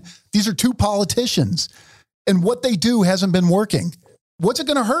again. These are two politicians. And what they do hasn't been working. What's it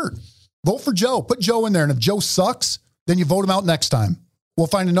going to hurt? Vote for Joe. Put Joe in there. And if Joe sucks, then you vote him out next time. We'll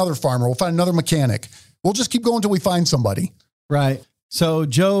find another farmer. We'll find another mechanic. We'll just keep going until we find somebody. Right. So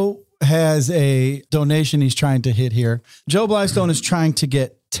Joe has a donation he's trying to hit here. Joe Blystone is trying to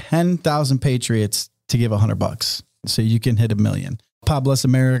get 10,000 Patriots to give $100. So you can hit $1 million. Pod Bless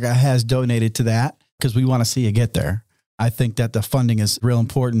America has donated to that because we want to see you get there. I think that the funding is real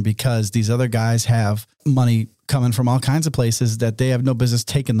important because these other guys have money coming from all kinds of places that they have no business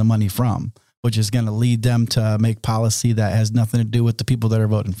taking the money from, which is going to lead them to make policy that has nothing to do with the people that are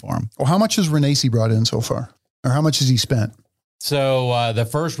voting for him. Well, how much has Renacci brought in so far? Or how much has he spent? So the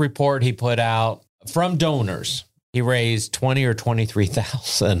first report he put out from donors, he raised 20 or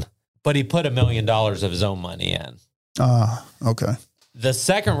 23,000, but he put $1 million of his own money in. Okay. The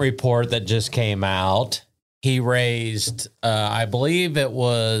second report that just came out, he raised, I believe it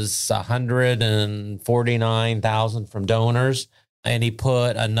was 149,000 from donors, and he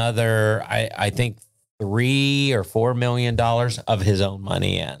put another, I think, $3 or $4 million of his own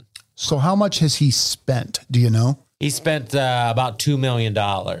money in. So how much has he spent? Do you know? He spent about $2 million.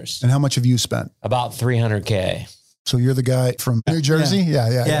 And how much have you spent? About $300K. So you're the guy from New Jersey?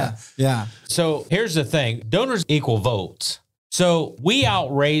 Yeah. So here's the thing. Donors equal votes. So we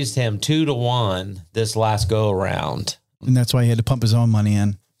outraised him 2-1 this last go around. And that's why he had to pump his own money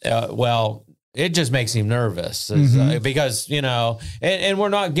in. Well, it just makes him nervous because, you know, and we're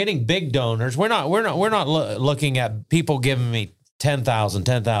not getting big donors. We're not looking at people giving me 10,000.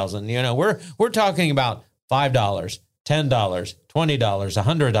 You know, we're talking about $5, $10, $20,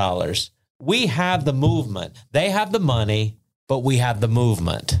 $100. We have the movement. They have the money, but we have the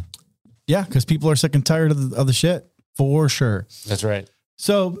movement. Yeah, because people are sick and tired of the shit, for sure. That's right.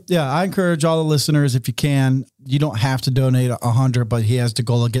 So, yeah, I encourage all the listeners, if you can, you don't have to donate 100, but he has the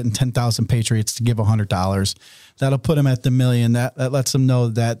goal of getting 10,000 Patriots to give $100. That'll put him at the $1 million. That lets them know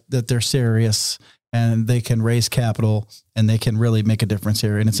that they're serious and they can raise capital and they can really make a difference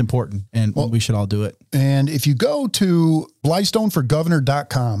here. And it's important, and we should all do it. And if you go to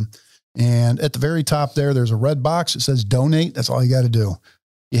blystoneforgovernor.com, and at the very top there's a red box. It says donate. That's all you got to do.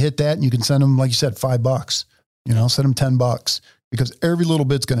 You hit that and you can send them, like you said, $5, send them $10, because every little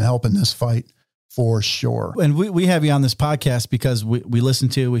bit's going to help in this fight for sure. And we have you on this podcast because we listen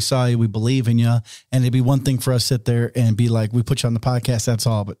to you, we saw you, we believe in you. And it'd be one thing for us to sit there and be like, we put you on the podcast, that's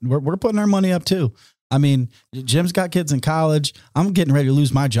all. But we're putting our money up too. I mean, Jim's got kids in college. I'm getting ready to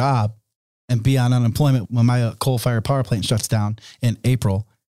lose my job and be on unemployment when my coal-fired power plant shuts down in April.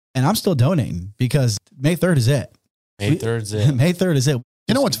 And I'm still donating because May 3rd is it. May 3rd is it.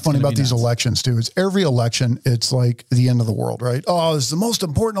 You know what's funny about these elections too? Is every election, it's like the end of the world, right? Oh, this is the most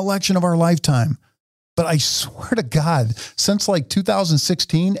important election of our lifetime. But I swear to God, since like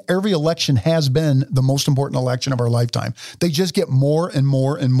 2016, every election has been the most important election of our lifetime. They just get more and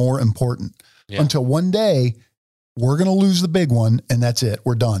more and more important until one day we're going to lose the big one. And that's it.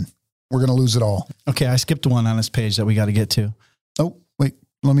 We're done. We're going to lose it all. Okay. I skipped one on this page that we got to get to. Oh, wait.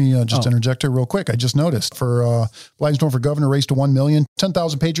 Let me just interject here real quick. I just noticed for Blystone for Governor race to 1 million,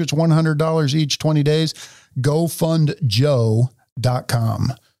 10,000 Patriots, $100 each, 20 days.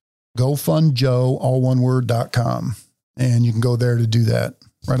 GoFundJoe.com. GoFundJoe, all one word.com. And you can go there to do that.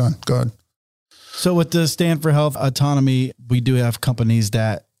 Right on. Go ahead. So with the Stand for Health Autonomy, we do have companies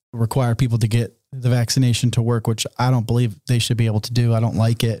that require people to get the vaccination to work, which I don't believe they should be able to do. I don't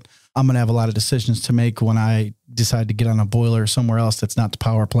like it. I'm going to have a lot of decisions to make when I decide to get on a boiler somewhere else that's not the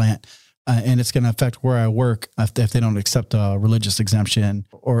power plant. And it's going to affect where I work if they don't accept a religious exemption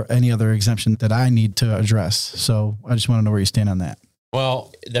or any other exemption that I need to address. So I just want to know where you stand on that.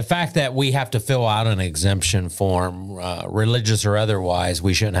 Well, the fact that we have to fill out an exemption form, religious or otherwise,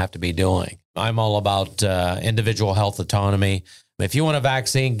 we shouldn't have to be doing. I'm all about individual health autonomy. If you want a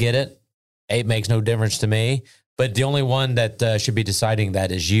vaccine, get it. It makes no difference to me. But the only one that should be deciding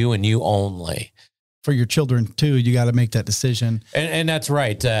that is you and you only. for your children too. You got to make that decision. And that's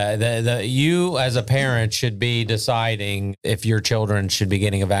right. You as a parent should be deciding if your children should be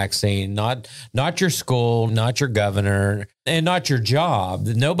getting a vaccine, not your school, not your governor, and not your job.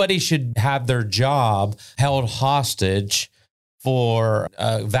 Nobody should have their job held hostage for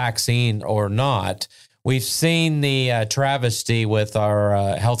a vaccine or not. We've seen the travesty with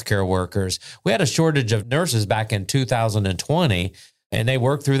our healthcare workers. We had a shortage of nurses back in 2020. And they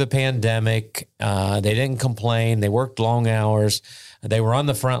worked through the pandemic. They didn't complain. They worked long hours. They were on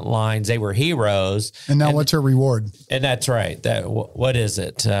the front lines. They were heroes. And now what's her reward? And that's right. What is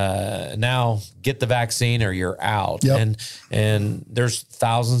it? Now get the vaccine or you're out. Yep. And there's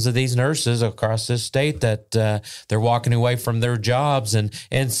thousands of these nurses across this state that they're walking away from their jobs and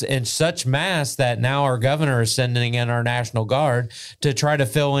in such mass that now our governor is sending in our National Guard to try to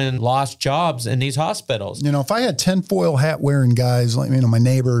fill in lost jobs in these hospitals. You know, if I had tinfoil hat wearing guys like, my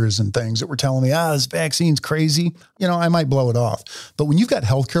neighbors and things that were telling me, this vaccine's crazy, I might blow it off. But when you've got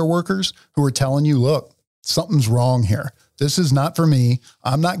healthcare workers who are telling you, look, something's wrong here. This is not for me.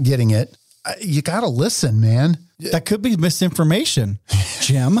 I'm not getting it. You got to listen, man. That could be misinformation,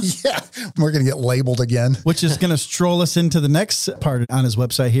 Jim. Yeah, we're going to get labeled again. Which is going to stroll us into the next part on his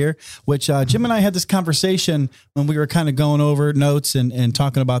website here, which Jim and I had this conversation when we were kind of going over notes and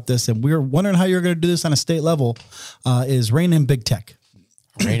talking about this. And we were wondering how you're going to do this on a state level, is rein in big tech.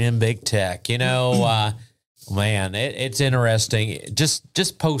 Rein in big tech. Man, it's interesting.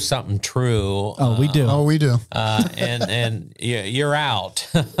 Just post something true. Oh, we do. We do. And you're out.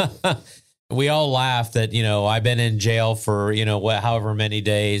 We all laugh that, I've been in jail for, however many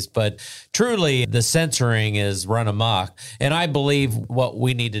days, but truly the censoring is run amok. And I believe what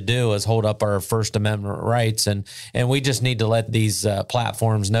we need to do is hold up our First Amendment rights. And we just need to let these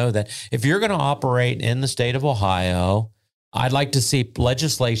platforms know that if you're going to operate in the state of Ohio, I'd like to see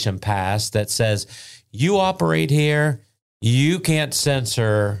legislation passed that says you operate here, you can't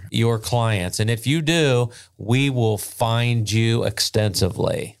censor your clients. And if you do, we will find you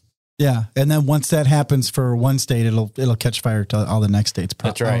extensively. Yeah. And then once that happens for one state, it'll catch fire to all the next states.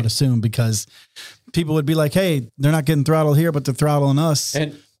 That's right. I would assume, because people would be like, hey, they're not getting throttled here, but they're throttling us.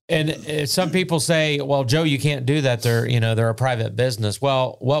 And some people say, well, Joe, you can't do that. They're a private business.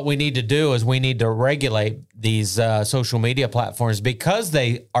 Well, what we need to do is we need to regulate these social media platforms because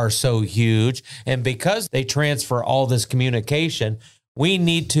they are so huge and because they transfer all this communication. We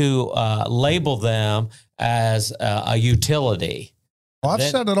need to label them as a utility. Well, I've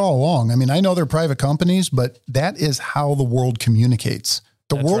said it all along. I know they're private companies, but that is how the world communicates.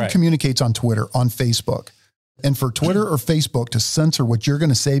 The world communicates on Twitter, on Facebook. And for Twitter or Facebook to censor what you're going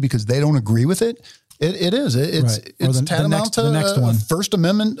to say because they don't agree with it, it's tantamount to a First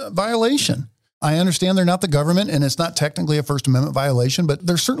Amendment violation. I understand they're not the government and it's not technically a First Amendment violation, but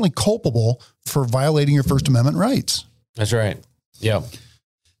they're certainly culpable for violating your First Amendment rights. That's right. Yeah.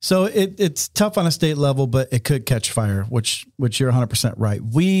 So it's tough on a state level, but it could catch fire, which you're 100% right.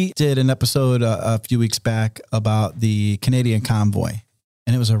 We did an episode a few weeks back about the Canadian convoy.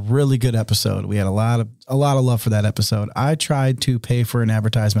 And it was a really good episode. We had a lot of love for that episode. I tried to pay for an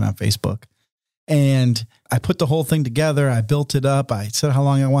advertisement on Facebook and I put the whole thing together. I built it up. I said how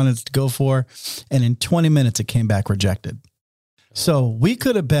long I wanted it to go for. And in 20 minutes, it came back rejected. So we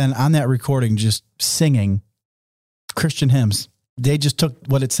could have been on that recording just singing Christian hymns. They just took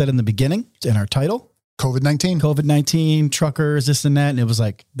what it said in the beginning in our title. COVID-19, truckers, this and that. And it was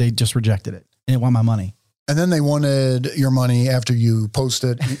like, they just rejected it and they want my money. And then they wanted your money after you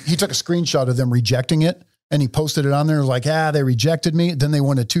posted. He took a screenshot of them rejecting it and he posted it on there. Like, they rejected me. Then they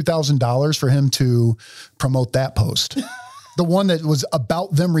wanted $2,000 for him to promote that post. The one that was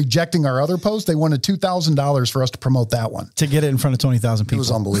about them rejecting our other post, they wanted $2,000 for us to promote that one. To get it in front of 20,000 people. It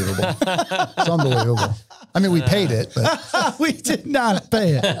was unbelievable. It's unbelievable. We paid it, but we did not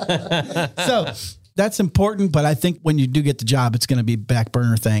pay it. So that's important. But I think when you do get the job, it's going to be back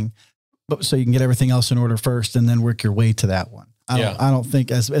burner thing. But so you can get everything else in order first and then work your way to that one. I don't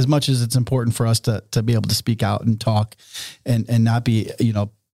think as much as it's important for us to be able to speak out and talk and not be,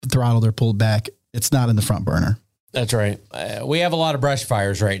 throttled or pulled back. It's not in the front burner. That's right. We have a lot of brush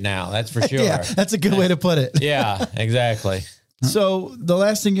fires right now. That's for sure. Yeah, that's a good way to put it. Yeah, exactly. So the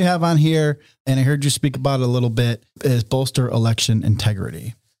last thing you have on here, and I heard you speak about it a little bit, is bolster election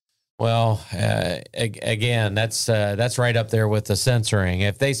integrity. Well, again, that's right up there with the censoring.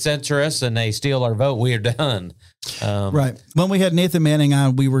 If they censor us and they steal our vote, we are done. Right. When we had Nathan Manning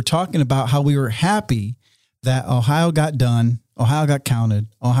on, we were talking about how we were happy that Ohio got done, Ohio got counted,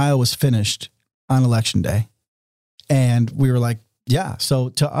 Ohio was finished on election day. And we were like, yeah. So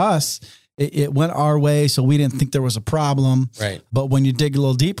to us, It went our way, so we didn't think there was a problem. Right. But when you dig a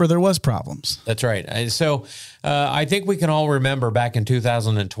little deeper, there was problems. That's right. So I think we can all remember back in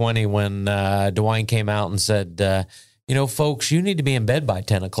 2020 when DeWine came out and said, folks, you need to be in bed by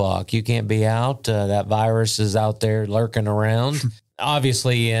 10 o'clock. You can't be out. That virus is out there lurking around.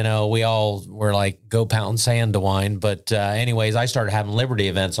 Obviously, we all were like, go pound sand, DeWine. But anyways, I started having Liberty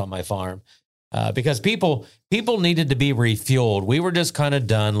events on my farm because people needed to be refueled. We were just kind of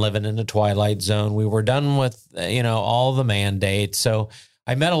done living in the twilight zone. We were done with, all the mandates. So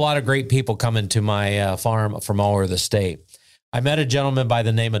I met a lot of great people coming to my farm from all over the state. I met a gentleman by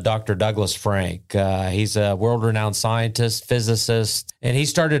the name of Dr. Douglas Frank. He's a world-renowned scientist, physicist, and he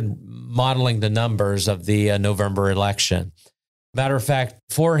started modeling the numbers of the November election. Matter of fact,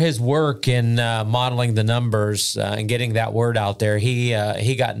 for his work in modeling the numbers and getting that word out there, he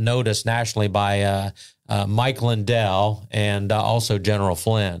got noticed nationally by Mike Lindell and also General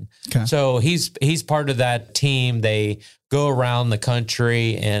Flynn. Okay. So he's part of that team. They go around the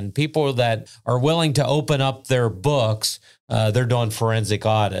country, and people that are willing to open up their books, they're doing forensic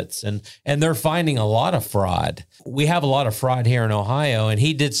audits, and they're finding a lot of fraud. We have a lot of fraud here in Ohio, and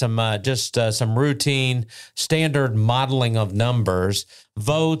he did some some routine standard modeling of numbers,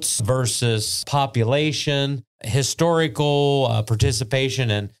 votes versus population, historical participation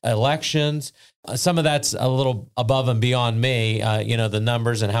in elections. Some of that's a little above and beyond me, the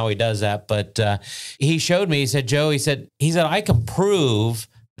numbers and how he does that. But he showed me, he said, Joe, he said, I can prove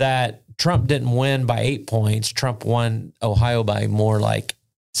that Trump didn't win by 8 points. Trump won Ohio by more like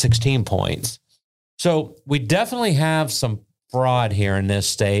 16 points. So we definitely have some fraud here in this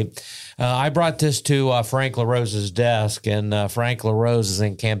state. I brought this to Frank LaRose's desk, and Frank LaRose is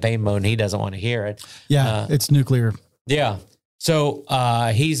in campaign mode, and he doesn't want to hear it. Yeah, it's nuclear. Yeah. So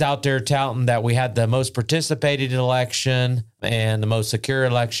he's out there touting that we had the most participated election and the most secure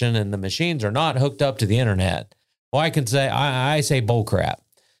election, and the machines are not hooked up to the internet. Well, I say bull crap.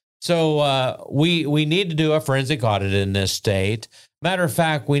 So we need to do a forensic audit in this state. Matter of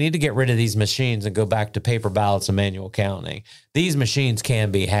fact, we need to get rid of these machines and go back to paper ballots and manual counting. These machines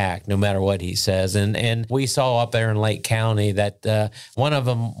can be hacked no matter what he says. And we saw up there in Lake County that one of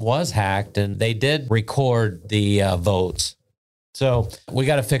them was hacked, and they did record the votes. So we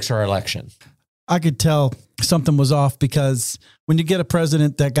got to fix our election. I could tell something was off because when you get a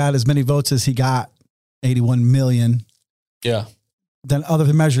president that got as many votes as he got, 81 million. Yeah. Then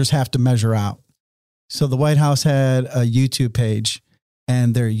other measures have to measure out. So the White House had a YouTube page,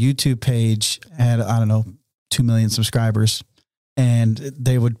 and their YouTube page had, 2 million subscribers, and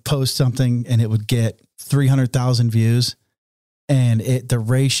they would post something and it would get 300,000 views, and the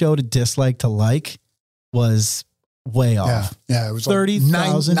ratio to dislike to like was way off. Yeah, it was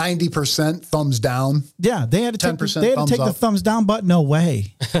 30,000, 90% thumbs down. Yeah, they had to 10% take the thumbs down button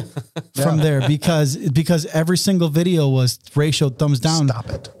away from there because every single video was ratioed thumbs down. Stop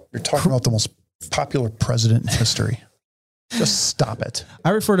it! You're talking about the most popular president in history. Just stop it. I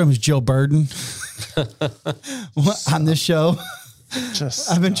refer to him as Joe Burden on this show.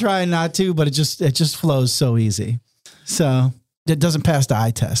 I've been trying not to, but it just flows so easy. So it doesn't pass the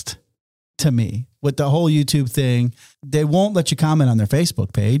eye test to me. With the whole YouTube thing, they won't let you comment on their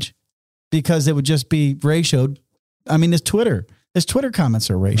Facebook page because it would just be ratioed. I mean, his Twitter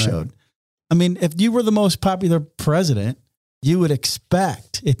comments are ratioed. Right. I mean, if you were the most popular president, you would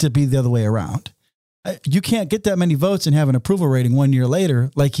expect it to be the other way around. You can't get that many votes and have an approval rating 1 year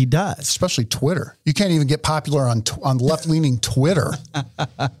later like he does. Especially Twitter. You can't even get popular on left-leaning Twitter.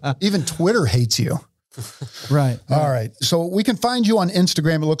 Even Twitter hates you. Right. All right. So we can find you on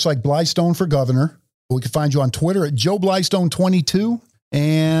Instagram. It looks like Blystone for Governor. We can find you on Twitter at Joe Blystone 22.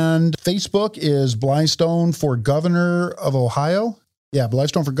 And Facebook is Blystone for Governor of Ohio. Yeah,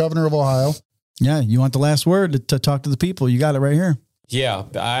 Blystone for Governor of Ohio. Yeah, you want the last word to talk to the people. You got it right here. Yeah,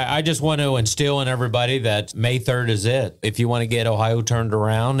 I just want to instill in everybody that May 3rd is it. If you want to get Ohio turned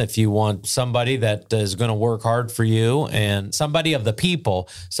around, if you want somebody that is going to work hard for you and somebody of the people,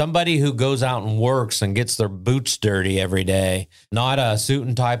 somebody who goes out and works and gets their boots dirty every day, not a suit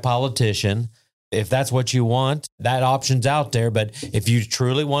and tie politician. If that's what you want, that option's out there. But if you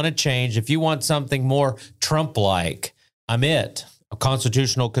truly want to change, if you want something more Trump-like, I'm it. A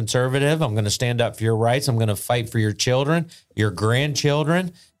constitutional conservative. I'm going to stand up for your rights. I'm going to fight for your children, your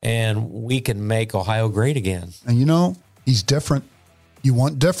grandchildren, and we can make Ohio great again. And he's different. You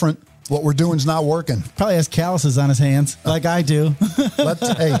want different. What we're doing is not working. Probably has calluses on his hands like I do.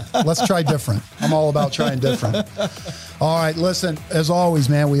 Let's try different. I'm all about trying different. All right, listen, as always,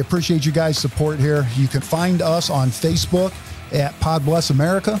 man, we appreciate you guys' support here. You can find us on Facebook at Pod Bless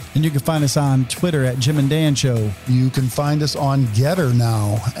America. And you can find us on Twitter at Jim and Dan Show. You can find us on Getter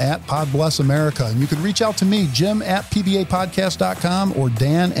now at Pod Bless America. And you can reach out to me, Jim at pbapodcast.com or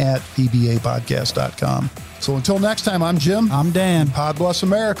Dan at pbapodcast.com. So until next time, I'm Jim. I'm Dan. Pod Bless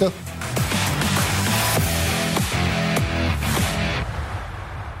America.